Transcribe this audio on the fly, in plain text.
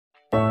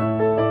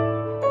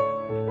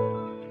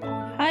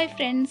Hi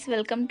friends,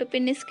 welcome to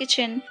పిన్నిస్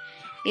kitchen.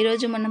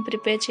 ఈరోజు మనం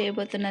prepare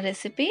చేయబోతున్న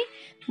రెసిపీ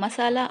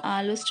మసాలా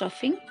ఆలూ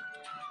స్టఫింగ్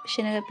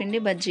శనగపిండి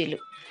బజ్జీలు.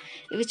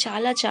 ఇవి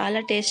చాలా చాలా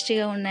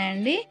టేస్టీగా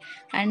ఉన్నాయండి.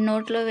 అండ్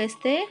నోట్లో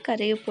వేస్తే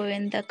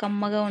కరిగిపోయేంత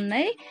కమ్మగా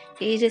ఉన్నాయి.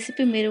 ఈ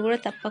రెసిపీ మీరు కూడా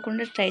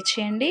తప్పకుండా ట్రై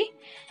చేయండి.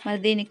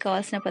 మరి దీనికి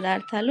కావాల్సిన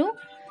పదార్థాలు,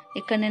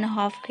 ఇక్కడ నేను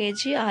 1/2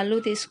 kg ఆలూ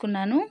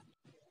తీసుకున్నాను,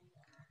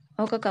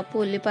 1 కప్పు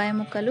ఉల్లిపాయ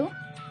ముక్కలు,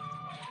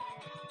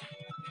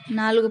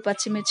 4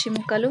 పచ్చిమిర్చి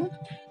ముక్కలు,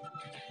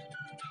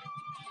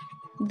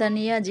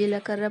 ధనియా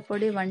జీలకర్ర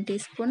పొడి 1 tea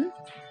spoon,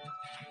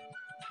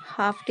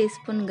 1/2 tea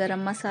spoon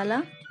garam masala,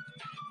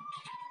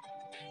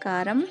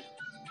 కారం,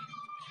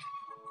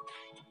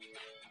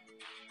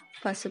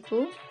 పసుపు,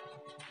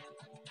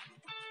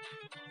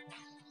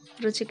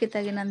 రుచికి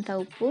తగినంత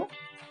ఉప్పు,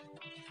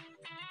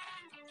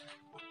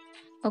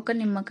 1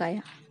 నిమ్మకాయ,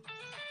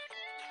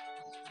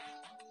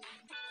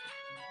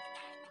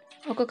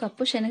 1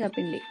 కప్పు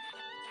శనగపిండి.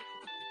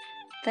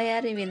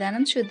 తయారీ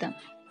విధానం చూద్దాం.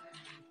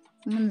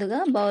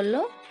 ముందుగా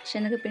బౌల్లో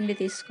శనగపిండి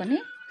తీసుకొని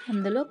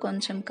అందులో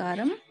కొంచెం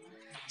కారం,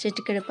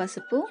 చిటికెడు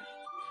పసుపు,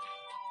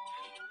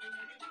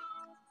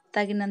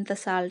 తగినంత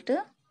సాల్ట్,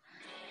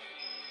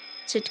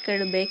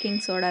 చిటికెడు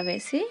బేకింగ్ సోడా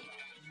వేసి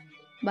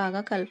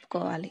బాగా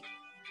కలుపుకోవాలి.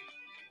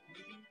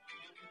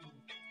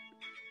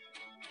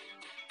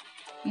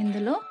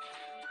 ఇందులో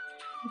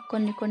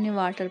కొన్ని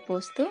వాటర్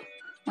పోస్తూ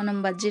మనం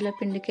బజ్జీల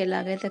పిండికి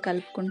ఎలాగైతే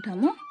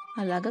కలుపుకుంటామో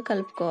అలాగా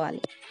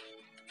కలుపుకోవాలి.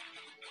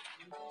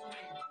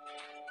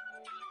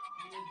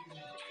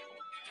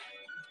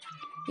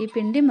 ఈ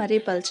పిండి మరీ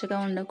పల్చగా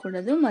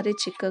ఉండకూడదు, మరీ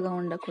చిక్కగా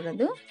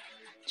ఉండకూడదు.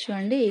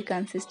 చూడండి, ఈ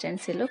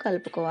కన్సిస్టెన్సీలో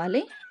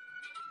కలుపుకోవాలి.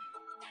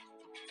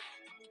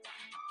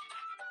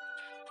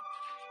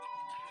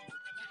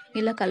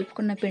 ఇలా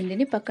కలుపుకున్న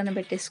పిండిని పక్కన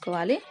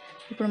పెట్టేసుకోవాలి.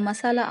 ఇప్పుడు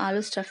మసాలా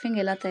ఆలూ స్టఫింగ్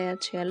ఎలా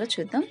తయారు చేయాలో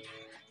చూద్దాం.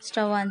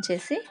 స్టవ్ ఆన్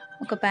చేసి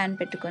ఒక ప్యాన్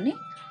పెట్టుకొని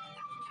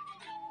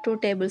 2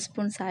 టేబుల్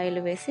స్పూన్స్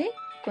ఆయిల్ వేసి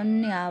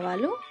కొన్ని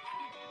ఆవాలు,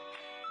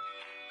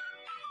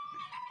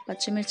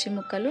 పచ్చిమిర్చి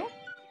ముక్కలు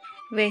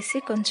వేసి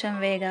కొంచెం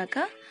వేగాక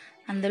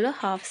అందులో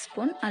 1/2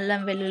 స్పూన్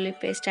అల్లం వెల్లుల్లి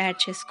పేస్ట్ యాడ్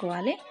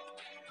చేసుకోవాలి.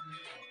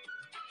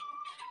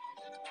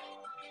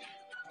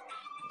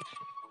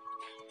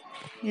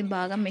 ఇది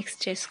బాగా మిక్స్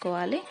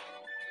చేసుకోవాలి.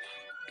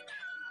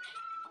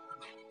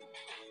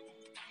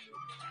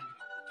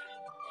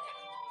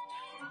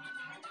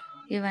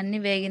 ఇవన్నీ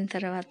వేగిన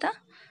తర్వాత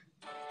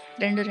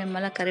 2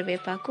 రెమ్మల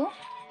కరివేపాకు,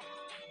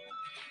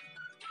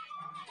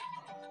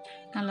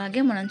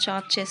 అలాగే మనం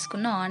చాప్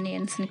చేసుకున్న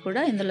ఆనియన్స్ని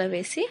కూడా ఇందులో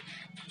వేసి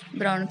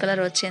బ్రౌన్ కలర్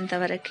వచ్చేంత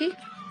వరకు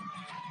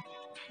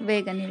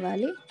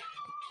వేగనివ్వాలి.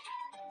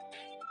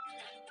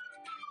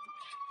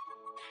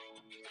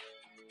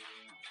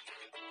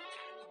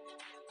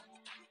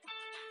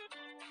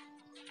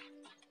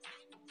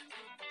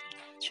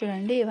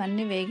 చూడండి,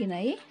 ఇవన్నీ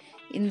వేగినాయి.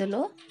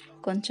 ఇందులో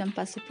కొంచెం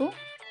పసుపు,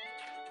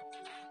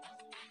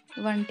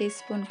 1 టీ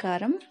స్పూన్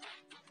కారం,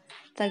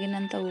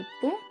 తగినంత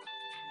ఉప్పు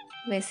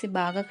వేసి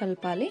బాగా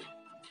కలపాలి.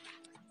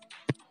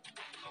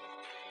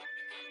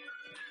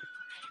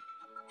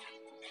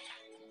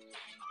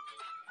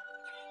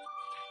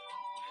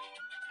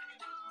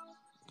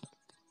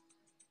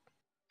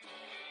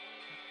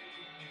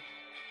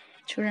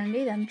 చూడండి,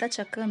 ఇదంతా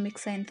చక్కగా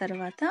మిక్స్ అయిన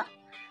తర్వాత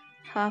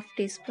 1/2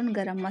 tea spoon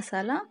garam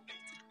masala,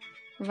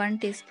 1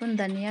 tea spoon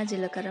ధనియా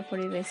జీలకర్ర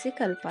పొడి వేసి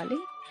కలపాలి.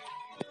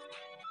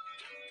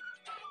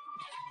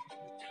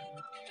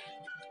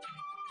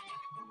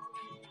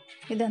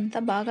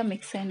 ఇదంతా బాగా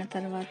మిక్స్ అయిన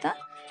తర్వాత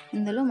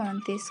ఇందులో మనం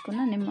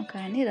తీసుకున్న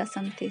నిమ్మకాయని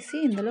రసం తీసి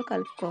ఇందులో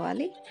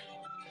కలుపుకోవాలి.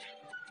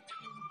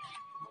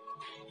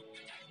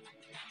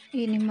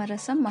 ఈ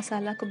నిమ్మరసం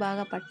మసాలాకు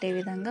బాగా పట్టే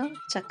విధంగా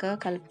చక్కగా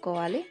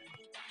కలుపుకోవాలి.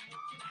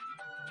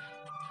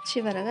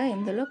 చివరగా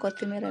ఇందులో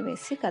కొత్తిమీర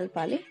వేసి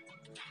కలపాలి.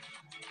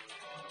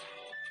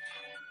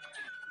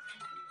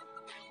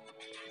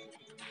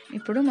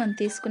 ఇప్పుడు మనం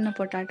తీసుకున్న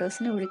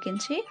పొటాటోస్ని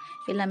ఉడికించి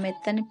ఇలా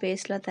మెత్తని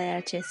పేస్ట్లా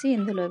తయారు చేసి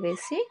ఇందులో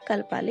వేసి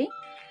కలపాలి.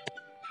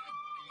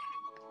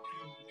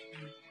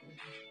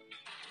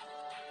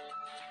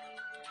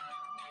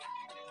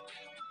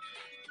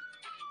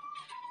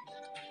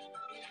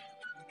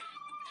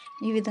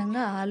 ఈ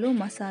విధంగా ఆలు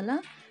మసాలా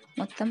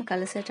మొత్తం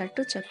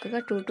కలిసేటట్టు చక్కగా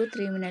 2 to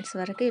 3 మినిట్స్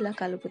వరకు ఇలా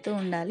కలుపుతూ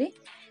ఉండాలి.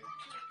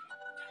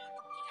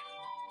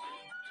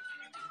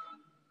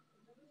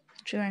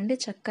 చూడండి,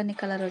 చక్కని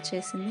కలర్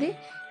వచ్చేసింది.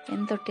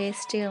 ఎంతో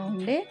టేస్టీగా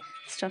ఉండే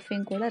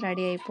స్టఫింగ్ కూడా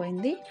రెడీ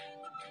అయిపోయింది.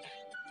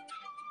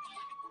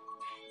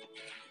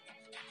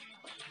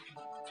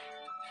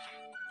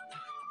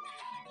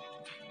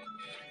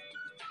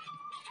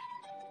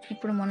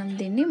 ఇప్పుడు మనం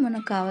దీన్ని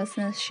మనకు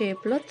కావాల్సిన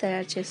షేప్లో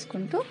తయారు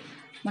చేసుకుంటూ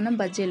మనం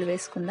బజ్జీలు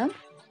వేసుకుందాం.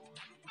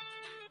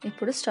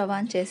 ఇప్పుడు స్టవ్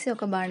ఆన్ చేసి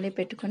ఒక బాండీ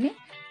పెట్టుకొని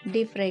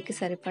డీప్ ఫ్రైకి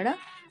సరిపడా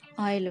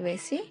ఆయిల్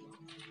వేసి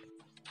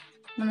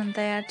మనం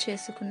తయారు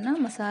చేసుకున్న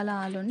మసాలా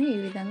ఆలూని ఈ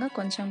విధంగా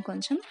కొంచెం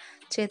కొంచెం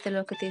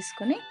చేతిలోకి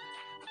తీసుకొని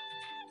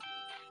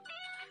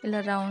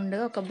ఇలా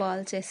రౌండ్గా ఒక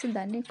బాల్ చేసి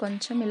దాన్ని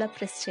కొంచెం ఇలా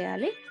ప్రెస్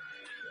చేయాలి.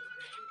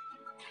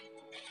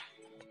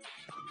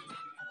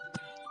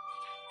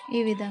 ఈ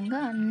విధంగా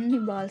అన్ని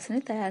బాల్స్ని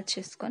తయారు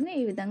చేసుకొని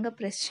ఈ విధంగా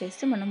ప్రెస్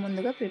చేసి మనం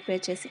ముందుగా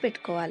ప్రిపేర్ చేసి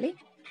పెట్టుకోవాలి.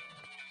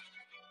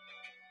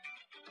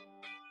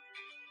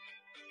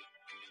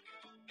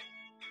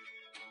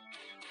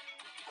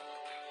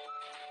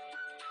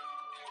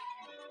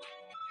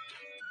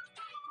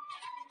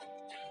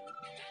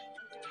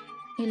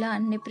 ఇలా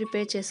అన్ని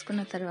ప్రిపేర్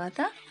చేసుకున్న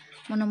తర్వాత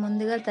మనం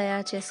ముందుగా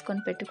తయారు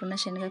చేసుకొని పెట్టుకున్న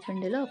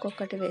శనగపిండిలో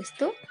ఒక్కొక్కటి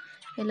వేస్తూ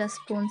ఇలా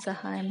స్పూన్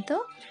సహాయంతో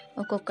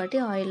ఒక్కొక్కటి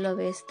ఆయిల్లో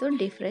వేస్తూ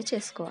డీప్ ఫ్రై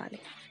చేసుకోవాలి.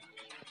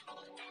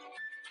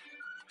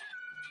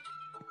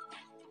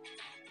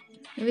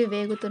 ఇవి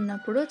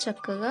వేగుతున్నప్పుడు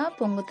చక్కగా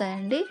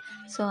పొంగుతాయండి.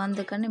 సో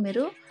అందుకని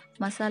మీరు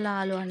మసాలా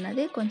ఆలు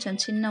అన్నది కొంచెం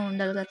చిన్న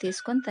ఉండలుగా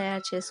తీసుకొని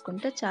తయారు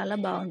చేసుకుంటే చాలా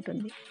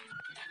బాగుంటుంది.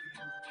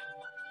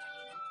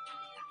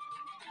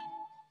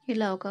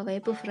 ఇలా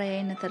ఒకవైపు ఫ్రై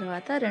అయిన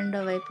తర్వాత రెండో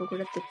వైపు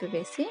కూడా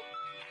తిప్పివేసి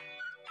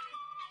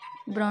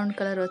బ్రౌన్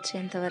కలర్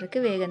వచ్చేంత వరకు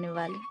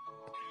వేగనివ్వాలి.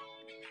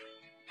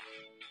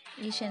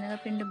 ఈ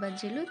శనగపిండి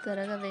బజ్జీలు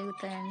త్వరగా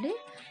వేగుతాయండి.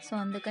 సో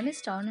అందుకని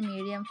స్టవ్ని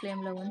మీడియం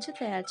ఫ్లేమ్లో ఉంచి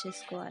తయారు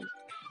చేసుకోవాలి.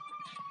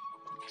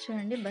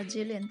 చూడండి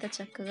బజ్జీలు ఎంత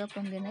చక్కగా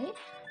పొంగినాయి.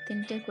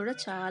 తింటే కూడా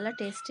చాలా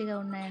టేస్టీగా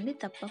ఉన్నాయండి.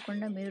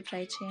 తప్పకుండా మీరు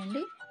ట్రై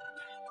చేయండి.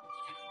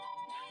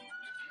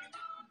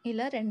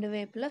 ఇలా రెండు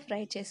వైపులా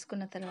ఫ్రై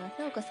చేసుకున్న తర్వాత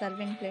ఒక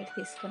సర్వింగ్ ప్లేట్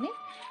తీసుకొని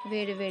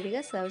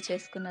వేడివేడిగా సర్వ్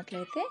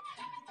చేసుకున్నట్లయితే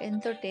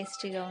ఎంతో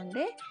టేస్టీగా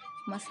ఉండే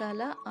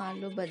మసాలా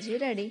ఆలు బజ్జీ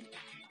రెడీ.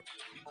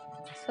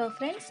 సో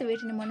ఫ్రెండ్స్,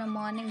 వీటిని మనం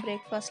మార్నింగ్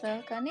బ్రేక్ఫాస్ట్లా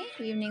కానీ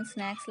ఈవినింగ్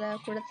స్నాక్స్లా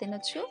కూడా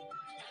తినొచ్చు.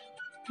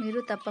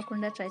 మీరు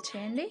తప్పకుండా ట్రై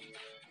చేయండి.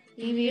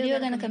 ఈ వీడియో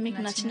కనుక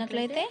మీకు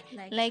నచ్చినట్లయితే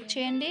లైక్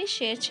చేయండి,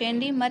 షేర్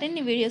చేయండి.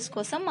 మరిన్ని వీడియోస్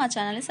కోసం మా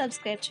ఛానల్ని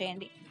సబ్స్క్రైబ్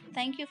చేయండి.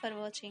 Thank you for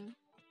watching.